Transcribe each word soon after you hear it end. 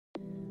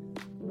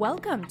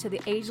Welcome to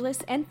the Ageless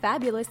and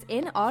Fabulous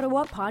in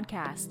Ottawa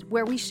podcast,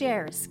 where we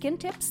share skin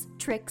tips,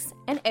 tricks,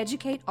 and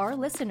educate our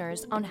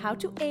listeners on how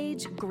to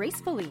age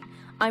gracefully.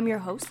 I'm your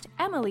host,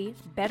 Emily,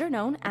 better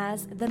known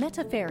as the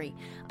Meta Fairy.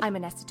 I'm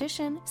an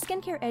esthetician,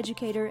 skincare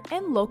educator,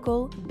 and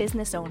local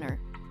business owner.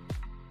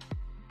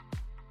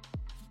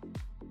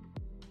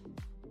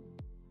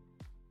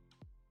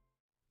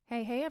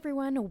 Hey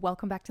everyone,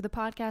 welcome back to the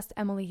podcast.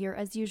 Emily here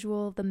as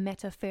usual, the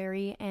Meta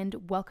Fairy,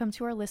 and welcome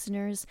to our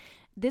listeners.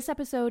 This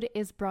episode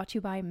is brought to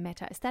you by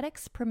Meta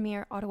Aesthetics,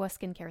 premier Ottawa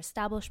skincare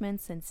establishment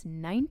since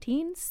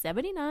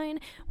 1979,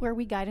 where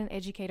we guide and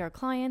educate our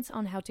clients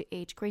on how to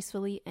age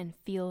gracefully and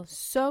feel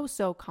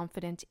so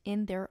confident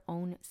in their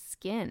own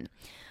skin.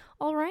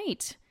 All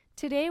right.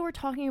 Today we're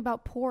talking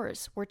about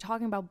pores, we're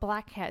talking about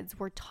blackheads,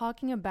 we're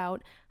talking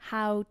about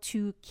how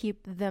to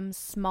keep them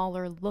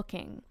smaller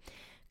looking.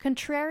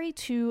 Contrary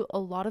to a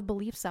lot of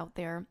beliefs out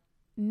there,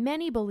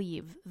 many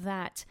believe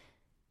that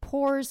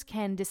pores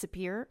can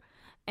disappear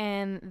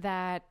and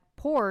that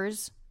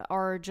pores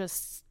are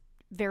just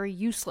very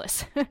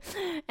useless.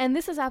 And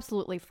this is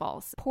absolutely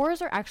false.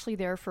 Pores are actually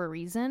there for a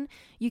reason.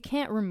 You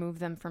can't remove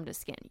them from the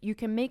skin. You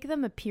can make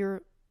them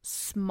appear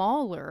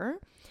smaller,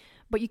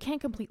 but you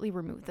can't completely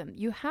remove them.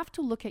 You have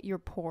to look at your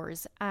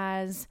pores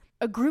as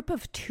a group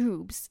of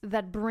tubes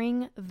that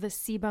bring the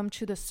sebum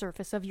to the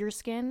surface of your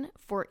skin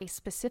for a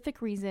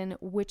specific reason,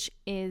 which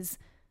is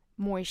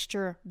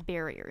moisture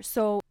barrier.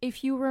 So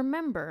if you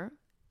remember,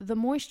 the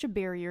moisture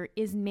barrier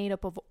is made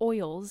up of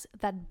oils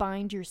that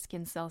bind your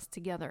skin cells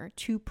together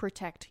to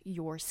protect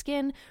your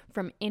skin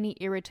from any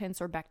irritants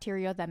or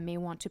bacteria that may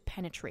want to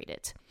penetrate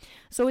it.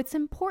 So it's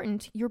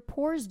important. Your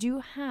pores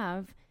do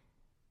have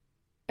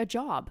a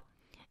job.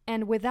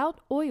 And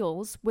without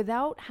oils,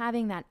 without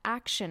having that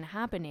action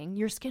happening,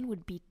 your skin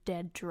would be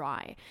dead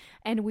dry.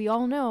 And we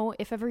all know,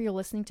 if ever you're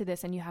listening to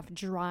this and you have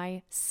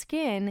dry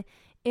skin,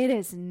 it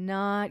is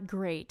not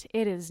great.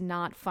 It is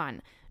not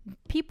fun.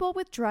 People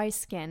with dry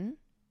skin,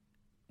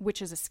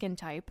 which is a skin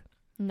type,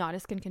 not a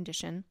skin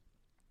condition,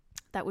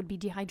 that would be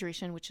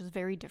dehydration, which is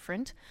very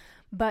different.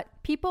 But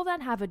people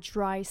that have a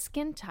dry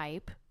skin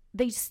type,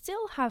 they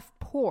still have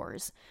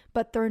pores,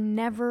 but they're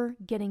never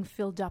getting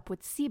filled up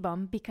with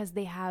sebum because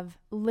they have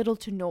little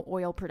to no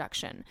oil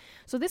production.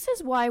 So this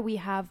is why we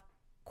have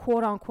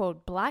quote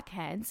unquote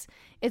blackheads.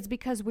 It's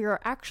because we are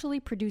actually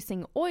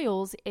producing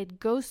oils. It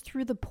goes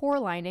through the pore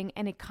lining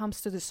and it comes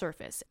to the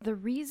surface. The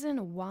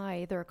reason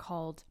why they're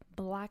called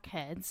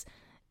blackheads,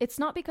 it's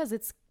not because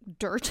it's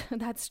dirt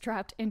that's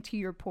trapped into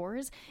your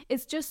pores.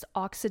 It's just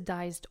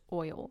oxidized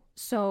oil.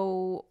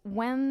 So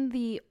when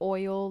the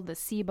oil, the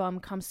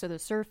sebum, comes to the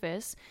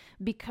surface,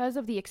 because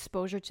of the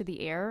exposure to the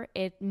air,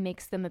 it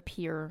makes them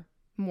appear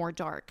more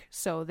dark.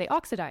 So they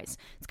oxidize.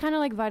 It's kind of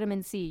like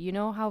vitamin C. You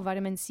know how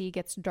vitamin C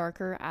gets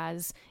darker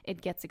as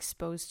it gets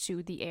exposed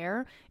to the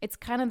air? It's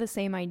kind of the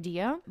same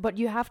idea, but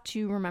you have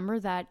to remember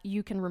that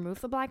you can remove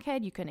the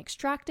blackhead, you can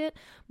extract it,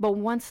 but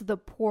once the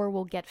pore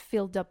will get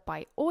filled up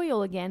by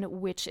oil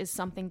again, which is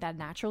something that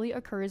naturally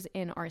occurs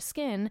in our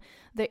skin,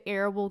 the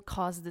air will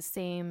cause the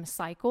same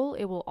cycle.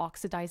 It will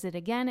oxidize it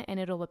again and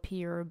it'll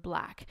appear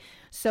black.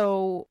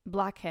 So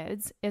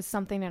blackheads is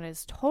something that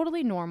is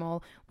totally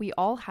normal. We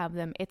all have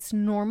them. It's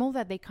normal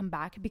that they come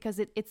back because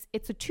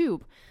it's a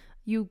tube.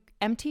 You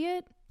empty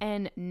it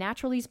and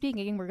naturally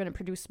speaking, we're going to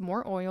produce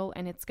more oil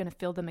and it's going to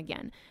fill them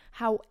again.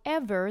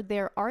 However,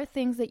 there are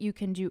things that you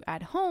can do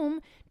at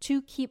home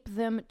to keep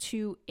them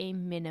to a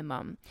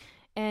minimum.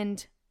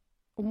 And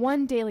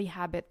one daily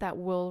habit that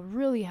will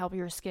really help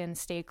your skin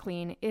stay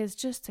clean is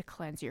just to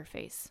cleanse your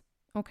face.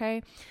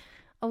 Okay?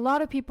 A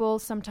lot of people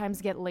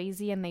sometimes get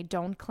lazy and they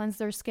don't cleanse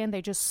their skin.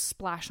 They just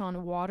splash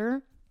on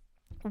water.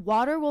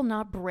 Water will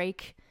not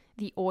break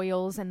the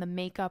oils and the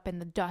makeup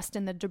and the dust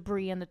and the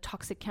debris and the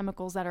toxic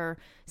chemicals that are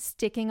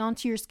sticking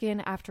onto your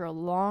skin after a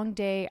long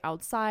day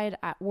outside,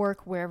 at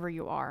work, wherever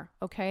you are,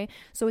 okay?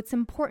 So it's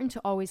important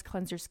to always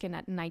cleanse your skin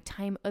at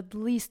nighttime, at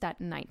least at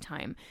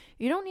nighttime.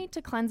 You don't need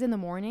to cleanse in the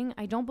morning.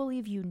 I don't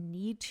believe you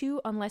need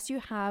to unless you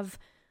have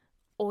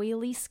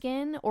oily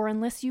skin or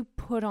unless you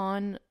put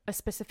on a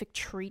specific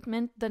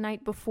treatment the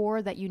night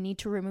before that you need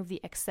to remove the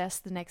excess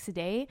the next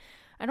day.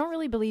 I don't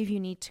really believe you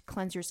need to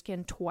cleanse your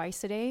skin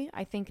twice a day.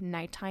 I think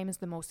nighttime is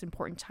the most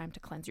important time to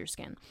cleanse your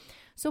skin.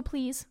 So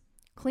please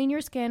clean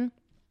your skin.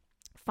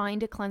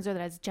 Find a cleanser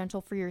that is gentle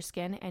for your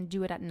skin and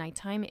do it at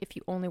nighttime if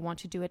you only want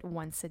to do it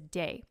once a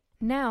day.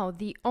 Now,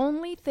 the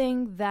only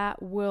thing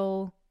that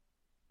will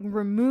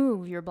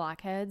remove your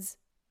blackheads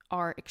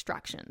are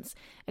extractions.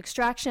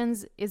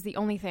 Extractions is the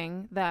only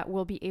thing that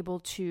will be able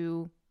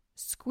to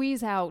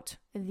squeeze out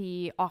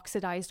the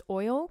oxidized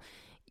oil.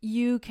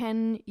 You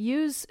can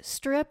use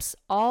strips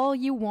all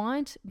you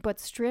want, but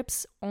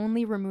strips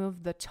only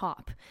remove the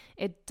top.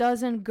 It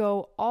doesn't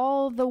go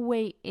all the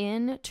way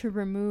in to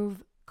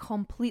remove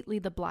completely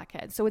the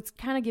blackhead. So it's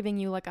kind of giving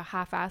you like a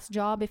half-assed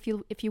job, if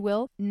you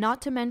will.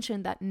 Not to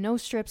mention that no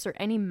strips or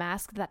any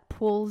mask that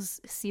pulls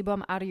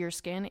sebum out of your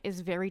skin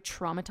is very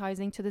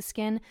traumatizing to the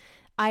skin.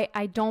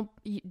 I don't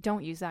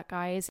use that,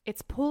 guys.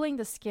 It's pulling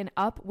the skin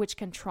up, which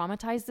can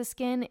traumatize the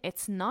skin.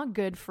 It's not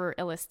good for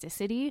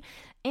elasticity,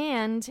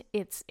 and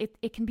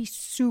it can be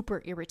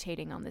super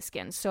irritating on the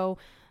skin. So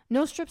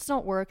no strips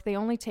don't work. They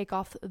only take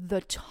off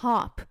the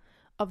top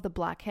of the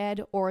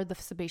blackhead or the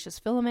sebaceous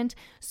filament.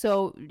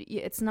 So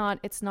it's not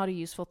a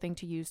useful thing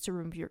to use to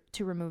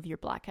remove your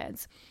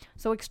blackheads.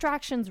 So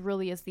extractions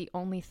really is the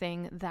only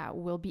thing that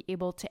will be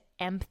able to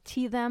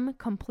empty them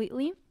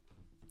completely.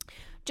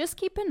 Just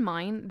keep in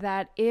mind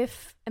that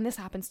and this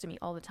happens to me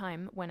all the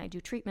time when I do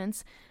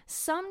treatments,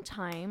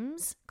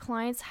 sometimes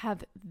clients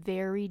have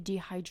very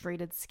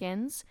dehydrated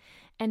skins,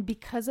 and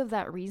because of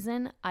that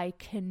reason, I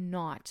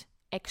cannot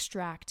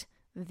extract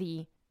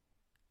the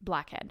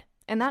blackhead.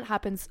 And that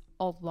happens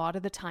a lot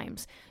of the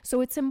times.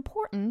 So it's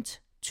important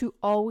to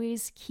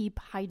always keep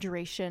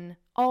hydrating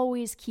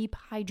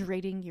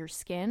your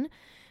skin,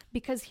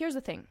 because here's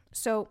the thing.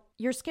 So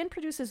your skin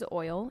produces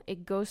oil,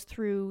 it goes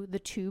through the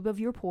tube of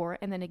your pore,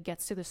 and then it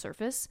gets to the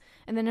surface.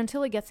 And then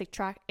until it gets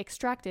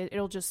extracted,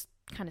 it'll just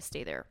kind of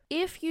stay there.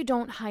 If you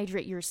don't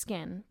hydrate your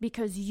skin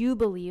because you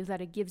believe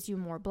that it gives you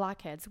more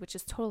blackheads, which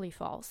is totally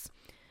false,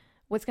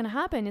 what's going to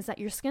happen is that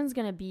your skin's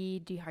going to be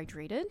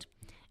dehydrated,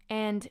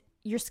 and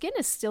your skin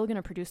is still going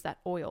to produce that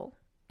oil.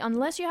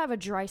 Unless you have a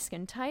dry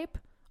skin type,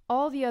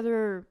 all the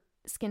other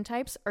skin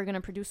types are going to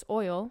produce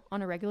oil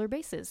on a regular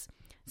basis,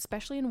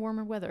 especially in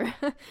warmer weather.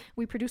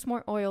 We produce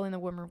more oil in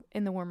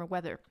the warmer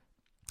weather.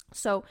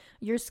 So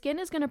your skin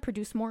is going to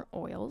produce more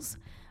oils,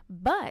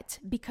 but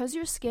because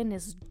your skin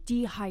is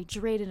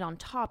dehydrated on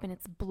top and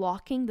it's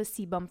blocking the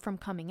sebum from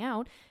coming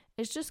out,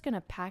 it's just going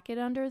to pack it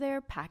under there,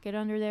 and pack it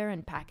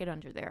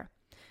under there.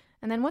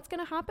 And then what's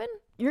going to happen?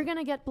 You're going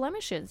to get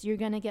blemishes. You're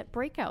going to get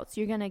breakouts.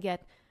 You're going to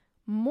get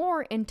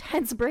more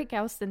intense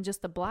breakouts than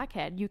just a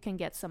blackhead. You can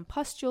get some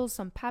pustules,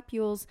 some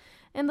papules,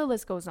 and the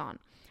list goes on.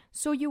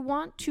 So you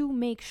want to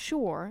make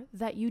sure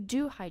that you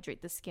do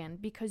hydrate the skin,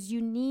 because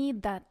you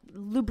need that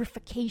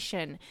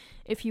lubrification,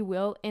 if you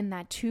will, in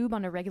that tube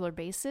on a regular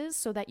basis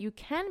so that you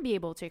can be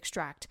able to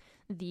extract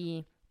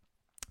the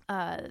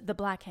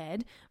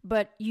blackhead,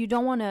 but you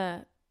don't want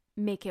to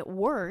make it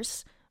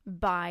worse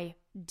by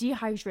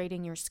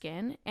dehydrating your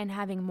skin and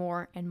having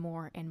more and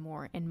more and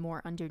more and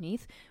more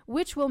underneath,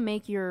 which will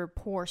make your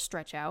pores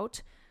stretch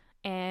out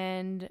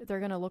and they're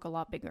going to look a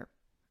lot bigger.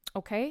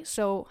 Okay,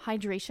 so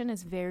hydration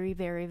is very,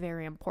 very,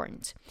 very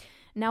important.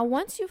 Now,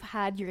 once you've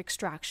had your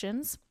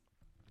extractions,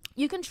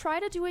 you can try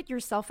to do it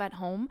yourself at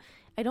home.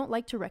 I don't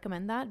like to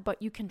recommend that,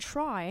 but you can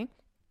try.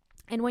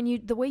 And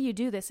the way you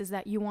do this is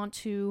that you want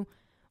to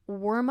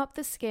warm up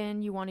the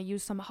skin. You want to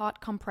use some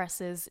hot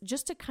compresses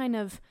just to kind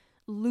of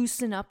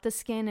loosen up the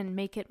skin and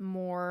make it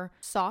more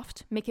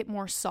soft.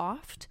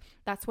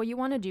 That's what you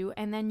want to do.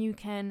 And then you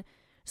can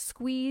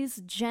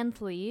squeeze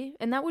gently,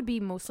 and that would be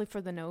mostly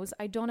for the nose.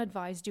 I don't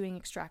advise doing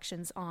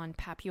extractions on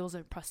papules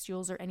or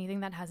pustules or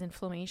anything that has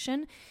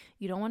inflammation.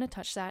 You don't want to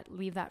touch that.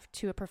 Leave that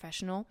to a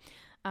professional.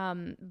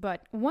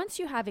 But once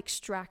you have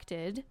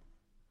extracted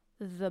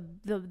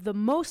the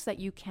most that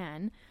you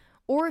can,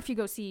 or if you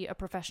go see a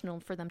professional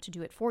for them to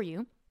do it for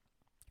you,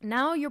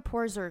 now your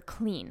pores are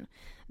clean.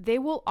 They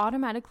will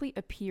automatically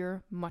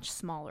appear much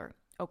smaller.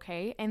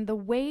 Okay, and the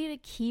way to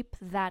keep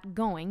that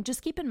going,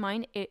 just keep in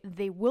mind,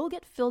 they will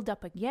get filled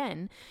up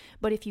again,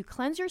 but if you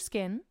cleanse your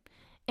skin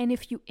and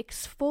if you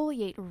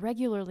exfoliate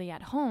regularly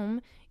at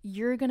home,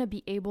 you're going to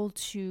be able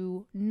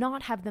to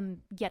not have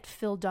them get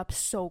filled up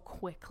so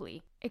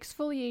quickly.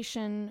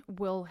 Exfoliation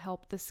will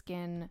help the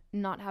skin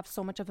not have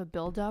so much of a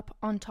buildup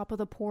on top of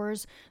the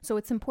pores, so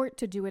it's important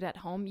to do it at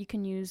home. You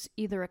can use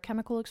either a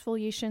chemical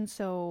exfoliation,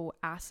 so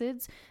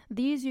acids.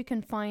 These you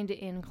can find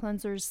in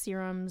cleansers,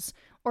 serums,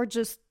 or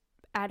just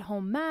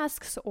at-home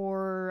masks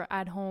or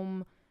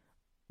at-home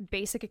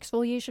basic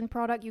exfoliation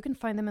product. You can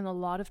find them in a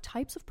lot of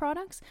types of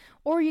products,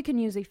 or you can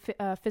use a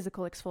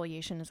physical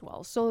exfoliation as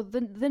well. So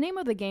the name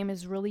of the game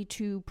is really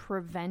to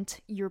prevent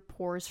your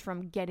pores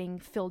from getting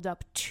filled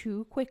up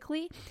too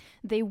quickly.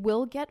 They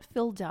will get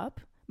filled up,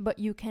 but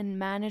you can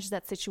manage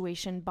that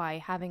situation by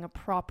having a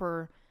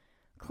proper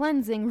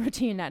cleansing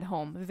routine at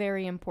home.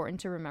 Very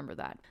important to remember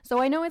that. So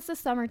I know it's the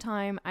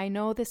summertime. I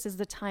know this is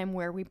the time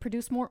where we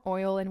produce more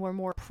oil and we're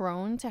more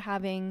prone to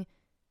having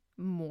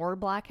more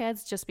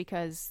blackheads just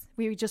because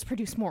we just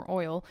produce more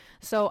oil.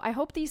 So I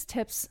hope these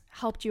tips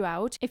helped you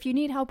out. If you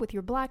need help with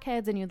your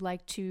blackheads and you'd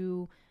like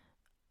to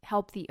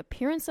help the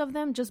appearance of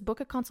them, just book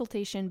a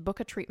consultation, book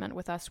a treatment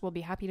with us. We'll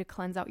be happy to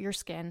cleanse out your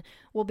skin.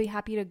 We'll be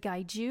happy to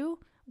guide you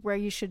where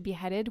you should be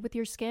headed with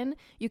your skin.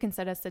 You can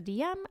send us a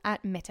DM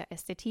at Meta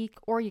Esthétique,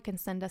 or you can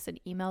send us an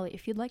email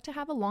if you'd like to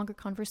have a longer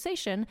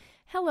conversation,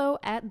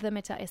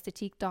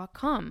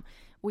 hello@themetaesthétique.com.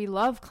 We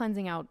love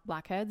cleansing out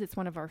blackheads. It's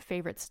one of our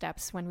favorite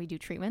steps when we do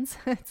treatments.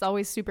 It's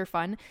always super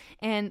fun.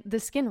 And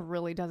the skin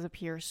really does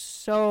appear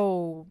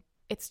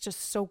it's just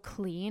so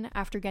clean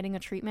after getting a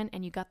treatment,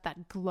 and you got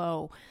that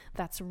glow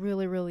that's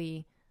really,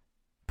 really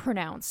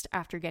pronounced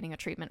after getting a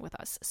treatment with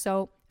us.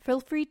 So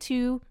feel free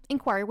to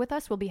inquire with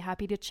us. We'll be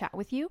happy to chat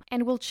with you,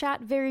 and we'll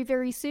chat very,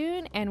 very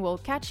soon, and we'll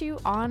catch you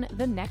on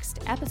the next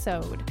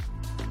episode.